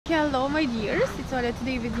Hello my dears, it's Olga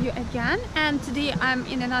today with you again, and today I'm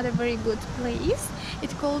in another very good place.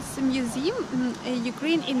 It calls Museum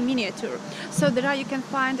Ukraine in miniature. So there you can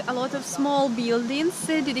find a lot of small buildings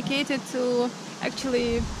dedicated to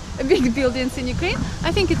actually big buildings in Ukraine.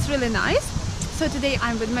 I think it's really nice. So today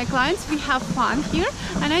I'm with my clients, we have fun here,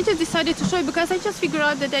 and I just decided to show you because I just figured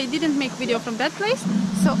out that I didn't make video from that place,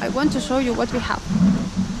 so I want to show you what we have.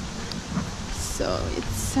 So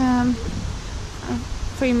it's a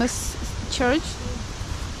famous church.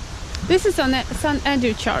 This is on St.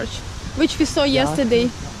 Andrew Church, which we saw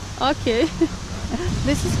yesterday. Okay.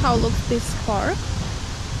 This is how looks this park.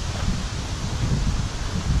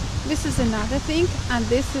 This is another thing, and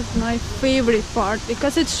this is my favorite part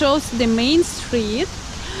because it shows the main street,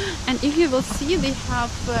 and if you will see, they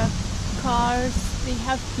have cars, they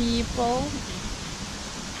have people,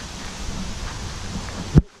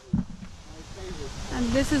 and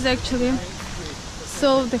this is actually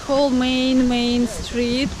so the whole main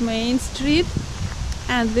street,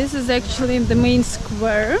 and this is actually the main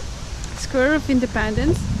square of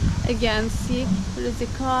Independence. Again, see, there's the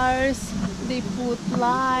cars, they put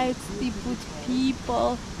lights, they put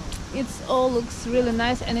people. It all looks really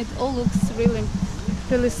nice, and it all looks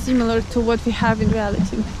really similar to what we have in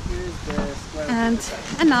reality. And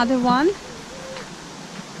another one,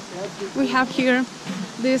 we have here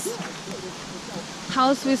this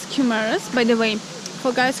house with cameras. By the way,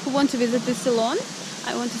 for guys who want to visit this salon,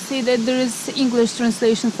 I want to say that there is English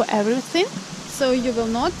translation for everything, so you will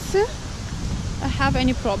not have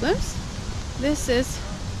any problems. This is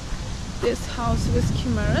this house with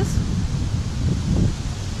cameras.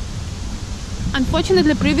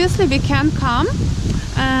 Unfortunately, previously we can come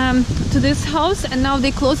to this house, and now they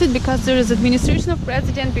close it because there is administration of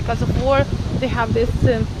president, because of war. They have this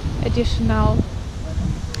additional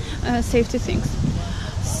safety things.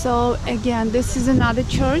 So again, this is another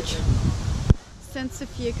church, St.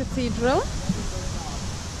 Sophia Cathedral.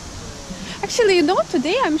 Actually, you know,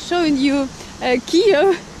 today I'm showing you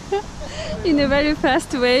Kiev in a very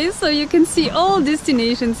fast way, so you can see all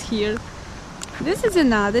destinations here. This is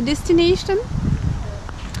another destination.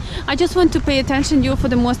 I just want to pay attention to you for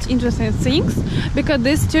the most interesting things, because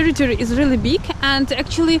this territory is really big, and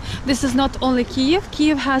actually this is not only Kiev.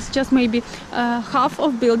 Kiev has just maybe half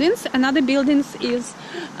of buildings. Another buildings is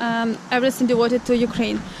everything devoted to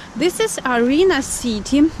Ukraine. This is Arena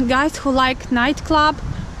City. Guys who like nightclub,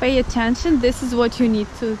 pay attention. This is what you need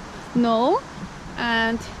to know,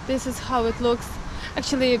 and this is how it looks.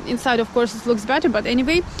 Actually, inside, of course, it looks better, but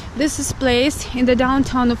anyway, this is place in the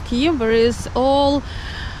downtown of Kiev, where is all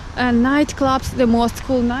nightclubs, the most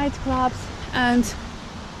cool nightclubs, and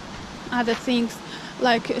other things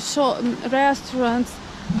like restaurants,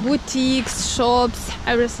 boutiques, shops,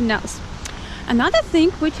 everything else. Another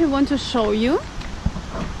thing which I want to show you,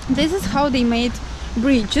 this is how they made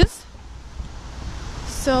bridges.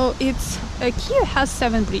 So it's Kiev has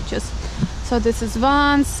 7 bridges. So this is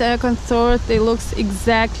 1, 2nd, 3rd. They looks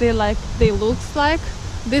exactly like they looks like.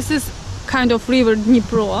 This is kind of river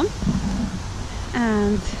Dnipro,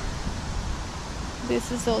 and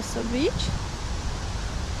this is also beach,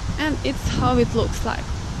 and it's how it looks like.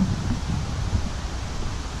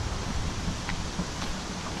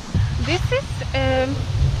 This is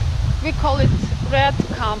we call it Red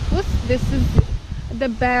Campus. This is the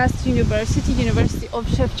best University of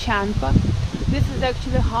Shevchenko. This is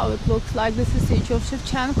actually how it looks like. This is Age of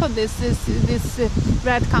Shevchenko. This is this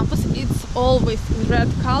Red Campus. It's always in red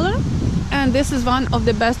color, and this is one of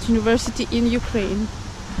the best university in Ukraine.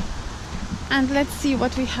 And let's see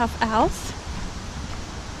what we have else.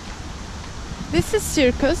 This is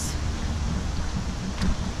circus.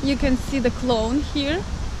 You can see the clown here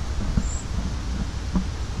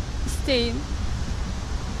staying.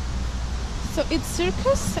 So it's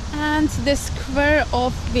circus and the Square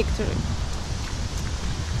of Victory.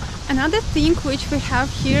 Another thing which we have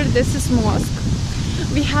here, this is mosque.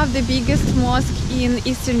 We have the biggest mosque in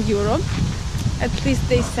Eastern Europe. At least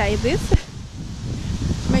they say this.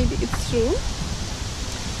 Maybe it's true.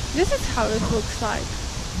 This is how it looks like.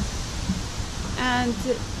 And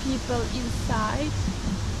people inside.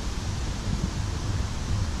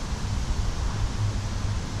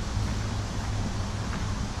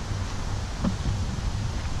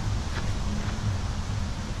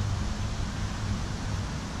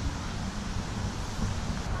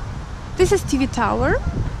 This is TV tower,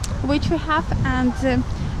 which we have, and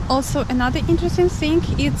also another interesting thing,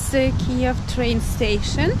 it's Kiev train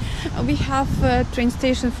station. We have train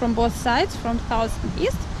station from both sides, from south and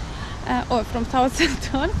east, or from south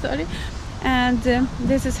and north, sorry. And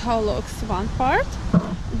this is how looks one part.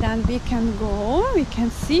 then we can go, we can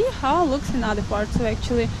see how it looks in other parts. So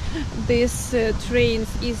actually this trains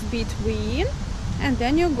is between, and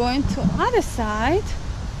then you're going to other side.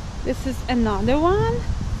 This is another one,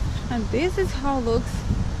 and this is how it looks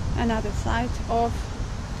another side of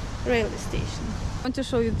railway station. I want to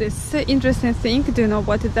show you this interesting thing. Do you know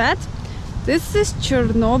what is that? This is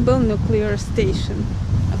Chernobyl nuclear station,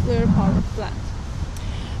 nuclear power plant.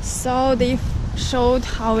 So they showed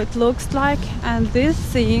how it looks like, and this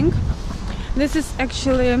thing, this is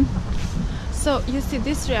actually, so you see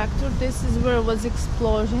this reactor, this is where it was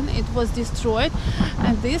explosion, it was destroyed,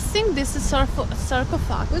 and this thing, this is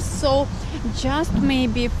sarcophagus. So just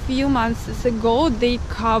maybe a few months ago they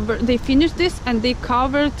finished this and they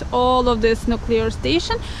covered all of this nuclear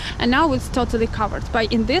station, and now it's totally covered.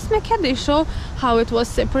 But in this maquette they show how it was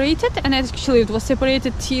separated, and actually it was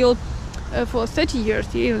separated till for 30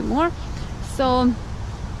 years, even more. So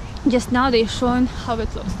just now they're showing how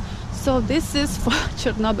it looks. So this is for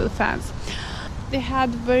Chernobyl fans. They had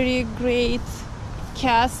very great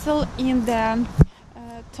castle in the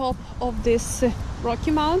top of this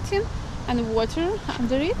rocky mountain, and water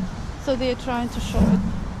under it. So they are trying to show it.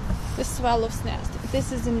 The Swallow's Nest.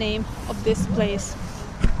 This is the name of this place.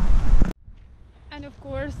 And of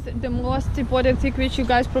course, the most important thing which you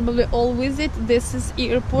guys probably all visit, this is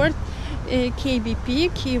airport,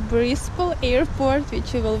 KBP, Kiev Boryspil airport,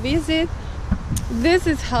 which you will visit. This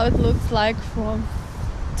is how it looks like from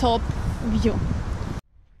top view.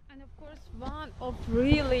 And of course, one of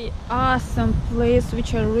really awesome place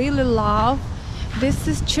which I really love, this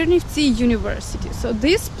is Chernivtsi University. So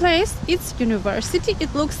this place, it's university,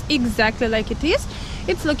 it looks exactly like it is.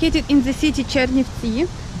 It's located in the city Chernivtsi.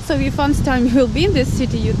 So if once time you will be in this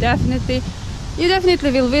city, you definitely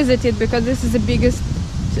will visit it, because this is the biggest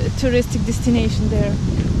touristic destination there.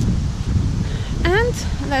 And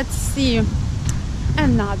let's see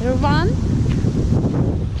another one.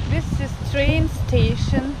 This is train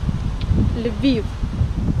station Lviv.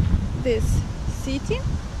 This city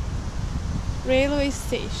railway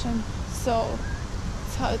station. So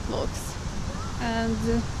that's how it looks. And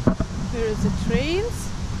here is the trains.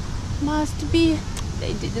 Must be,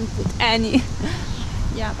 they didn't put any.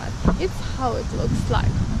 Yeah, but it's how it looks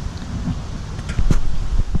like.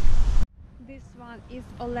 This one is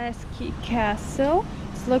Oleski Castle.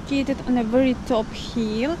 It's located on a very top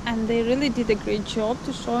hill, and they really did a great job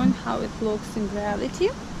to showing how it looks in reality.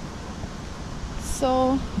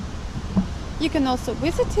 So you can also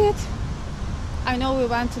visit it. I know we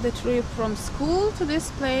went to the trip from school to this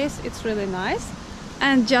place. It's really nice.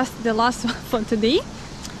 And just the last one for today.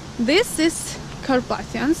 This is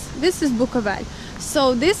Carpathians. This is Bukovel.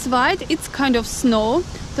 So this white, it's kind of snow.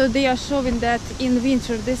 So they are showing that in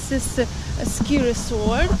winter. This is a ski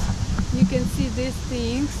resort. You can see these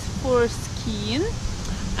things for skiing.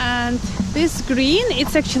 And this green,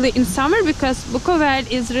 it's actually in summer, because Bukovel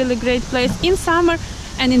is really great place in summer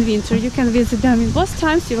and in winter. You can visit them in both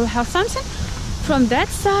times. You will have something. From that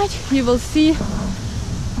side you will see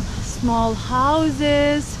small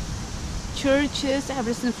houses, churches,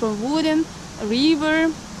 everything from wooden, a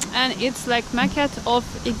river, and it's like maquette of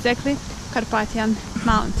exactly Carpathian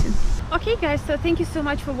mountain. Okay guys, so thank you so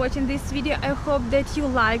much for watching this video. I hope that you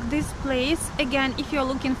like this place. Again, if you're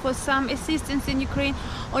looking for some assistance in Ukraine,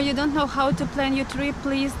 or you don't know how to plan your trip,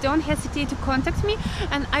 please don't hesitate to contact me,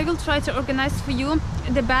 and I will try to organize for you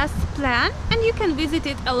the best plan, and you can visit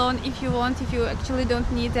it alone if you want, if you actually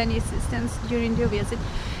don't need any assistance during your visit.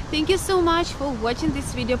 Thank you so much for watching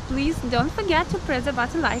this video. Please don't forget to press the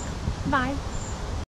button like. Bye.